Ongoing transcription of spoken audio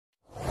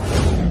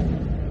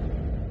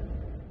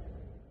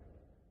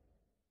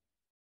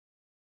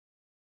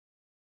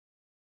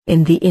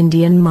In the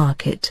Indian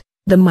market,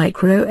 the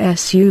micro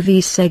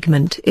SUV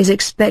segment is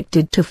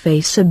expected to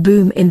face a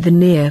boom in the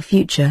near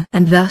future,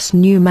 and thus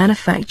new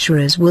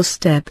manufacturers will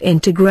step in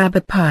to grab a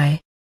pie.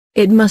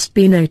 It must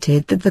be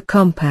noted that the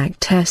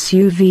compact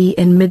SUV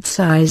and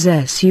mid-size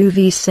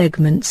SUV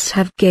segments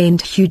have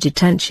gained huge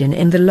attention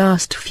in the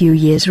last few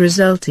years,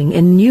 resulting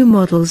in new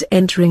models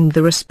entering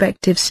the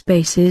respective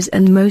spaces,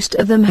 and most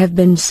of them have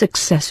been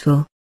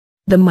successful.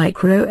 The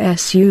micro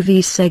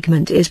SUV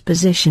segment is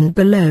positioned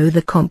below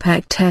the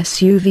compact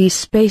SUV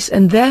space,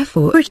 and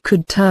therefore it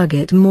could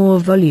target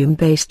more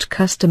volume-based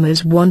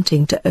customers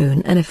wanting to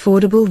own an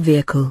affordable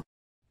vehicle.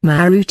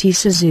 Maruti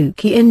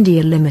Suzuki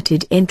India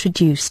Limited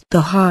introduced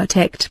the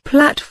high-tech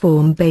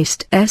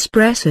platform-based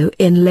S-Presso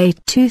in late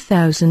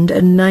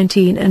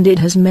 2019, and it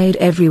has made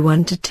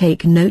everyone to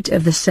take note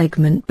of the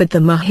segment, but the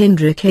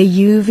Mahindra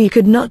KUV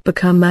could not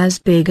become as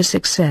big a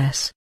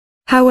success.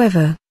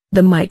 However,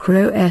 the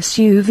micro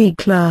SUV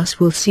class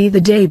will see the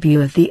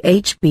debut of the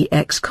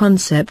HBX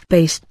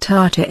concept-based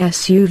Tata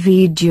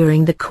SUV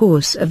during the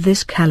course of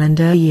this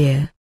calendar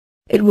year.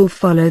 It will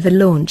follow the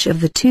launch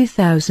of the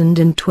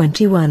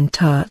 2021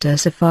 Tata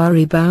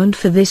Safari bound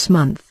for this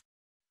month.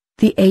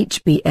 The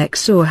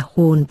HBX or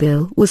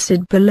Hornbill will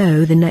sit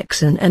below the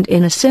Nexon, and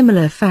in a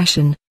similar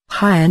fashion,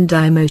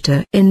 Hyundai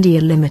Motor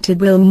India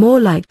Limited will more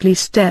likely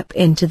step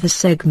into the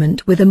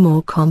segment with a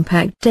more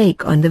compact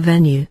take on the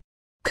venue.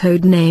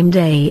 Codenamed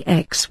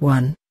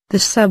AX1, the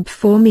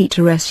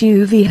sub-4-meter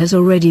SUV has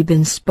already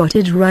been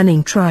spotted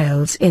running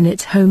trials in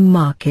its home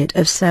market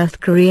of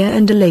South Korea,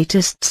 and a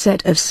latest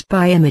set of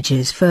spy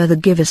images further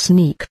give a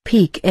sneak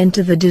peek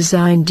into the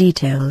design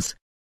details.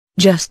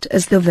 Just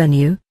as the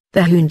venue,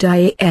 the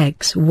Hyundai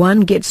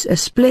AX1 gets a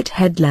split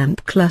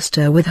headlamp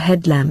cluster with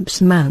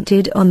headlamps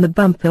mounted on the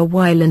bumper,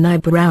 while an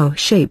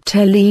eyebrow-shaped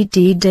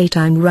LED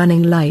daytime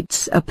running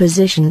lights are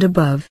positioned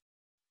above.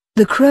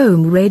 The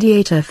chrome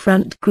radiator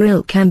front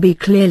grille can be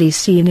clearly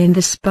seen in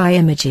the spy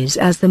images,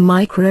 as the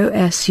micro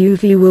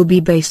SUV will be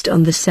based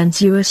on the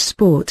sensuous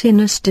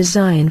sportiness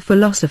design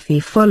philosophy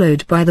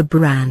followed by the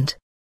brand.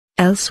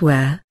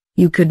 Elsewhere,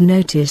 you could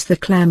notice the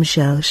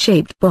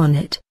clamshell-shaped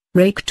bonnet,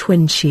 raked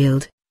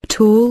windshield,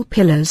 tall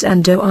pillars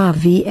and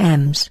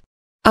ORVMs.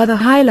 Other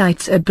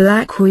highlights are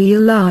black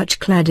wheel arch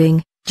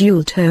cladding,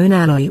 dual-tone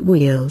alloy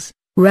wheels,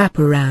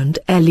 wraparound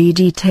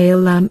LED tail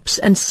lamps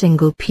and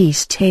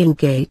single-piece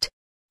tailgate.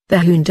 The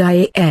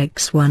Hyundai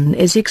AX1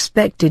 is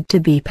expected to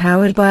be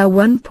powered by a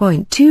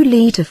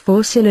 1.2-liter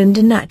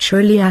four-cylinder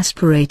naturally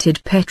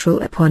aspirated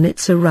petrol upon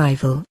its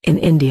arrival in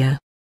India.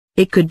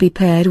 It could be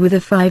paired with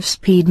a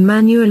 5-speed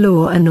manual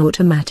or an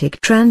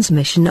automatic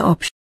transmission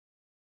option.